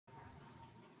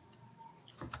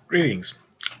Greetings.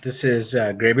 This is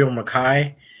Gabriel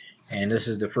Mackay, and this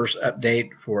is the first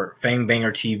update for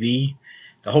Fangbanger TV.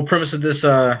 The whole premise of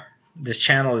this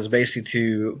channel is basically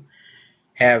to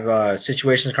have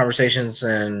situations, conversations,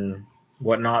 and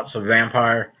whatnots of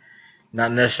Vampyre.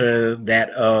 Not necessarily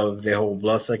that of the whole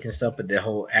bloodsucking stuff, but the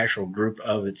whole actual group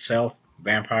of itself,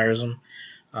 vampirism.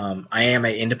 I am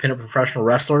an independent professional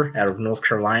wrestler out of North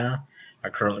Carolina. I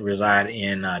currently reside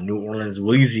in New Orleans,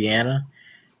 Louisiana.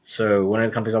 So one of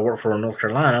the companies I work for in North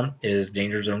Carolina is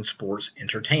Danger Zone Sports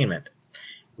Entertainment.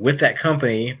 With that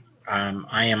company,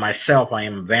 I am a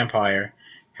vampire.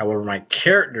 However, my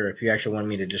character, if you actually want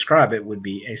me to describe it, would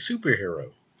be a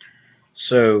superhero.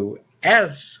 So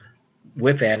as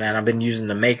with that, and I've been using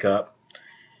the makeup,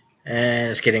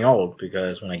 and it's getting old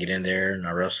because when I get in there and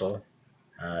I wrestle,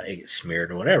 it gets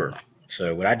smeared or whatever.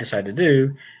 So what I decided to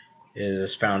do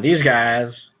is found these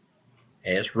guys.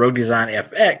 It's Rogue Design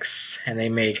FX, and they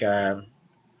make the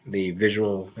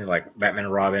visual, like Batman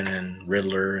and Robin and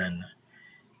Riddler and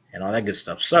all that good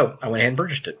stuff. So I went ahead and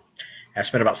purchased it. I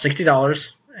spent about $60,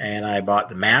 and I bought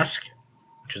the mask,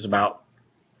 which is about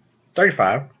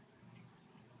 $35,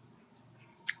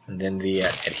 and then the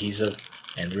adhesive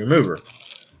and the remover.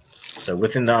 So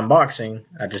within the unboxing,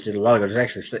 I just did a while ago. It's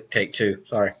actually take two,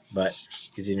 sorry, but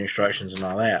gives you the instructions and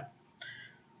all that.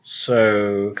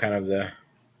 So kind of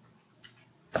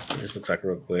this looks like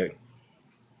real quick.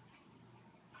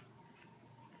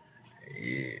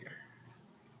 Yeah.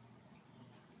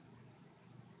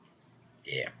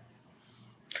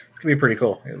 It's gonna be pretty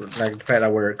cool. It looks like the fact I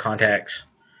wear contacts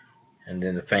and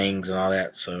then the fangs and all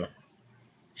that, so it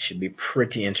should be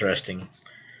pretty interesting.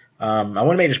 I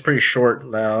want to make this pretty short. The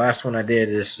last one I did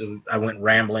is I went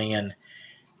rambling, and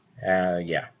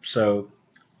yeah. So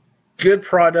good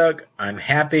product. I'm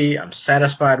happy. I'm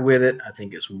satisfied with it. I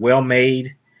think it's well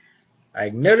made. I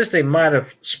noticed they might have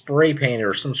spray painted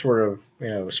or some sort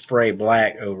of spray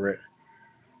black over it.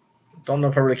 Don't know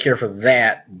if I really care for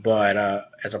that, but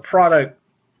as a product,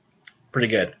 pretty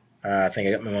good. I think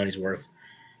I got my money's worth.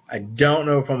 I don't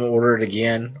know if I'm gonna order it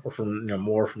again or from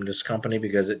more from this company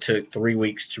because it took 3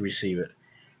 weeks to receive it.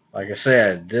 Like I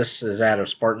said, this is out of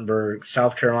Spartanburg,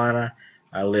 South Carolina.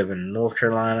 I live in North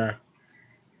Carolina,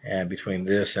 and between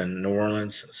this and New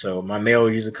Orleans, so my mail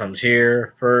usually comes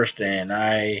here first, and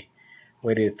I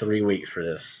waited 3 weeks for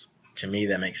this. To me,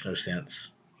 that makes no sense.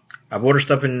 I've ordered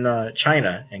stuff in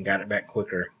China and got it back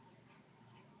quicker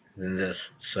than this.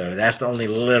 So that's the only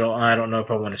little. I don't know if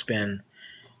I want to spend,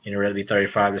 whether it be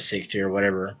 35 to 60 or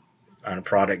whatever on a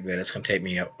product that it's going to take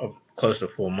me close to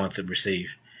a full month to receive.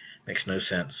 Makes no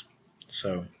sense.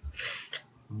 So,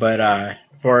 but as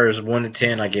far as 1 to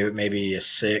 10, I give it maybe a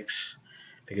 6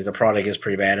 because the product is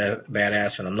pretty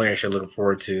badass, and I'm actually looking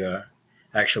forward to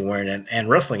actually wearing it and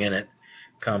wrestling in it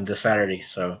come this Saturday.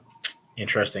 So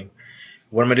interesting.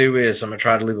 What I'm gonna do is I'm gonna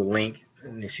try to leave a link,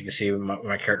 and so you can see what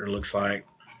my character looks like.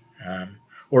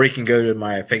 Or you can go to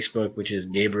my Facebook, which is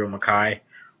Gabriel Mackay,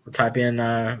 or type in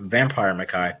Vampyre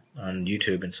Mackay on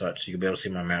YouTube and such, so you can be able to see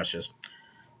my matches.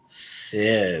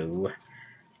 So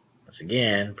once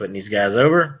again, putting these guys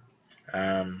over.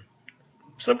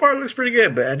 So far it looks pretty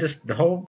good, but the whole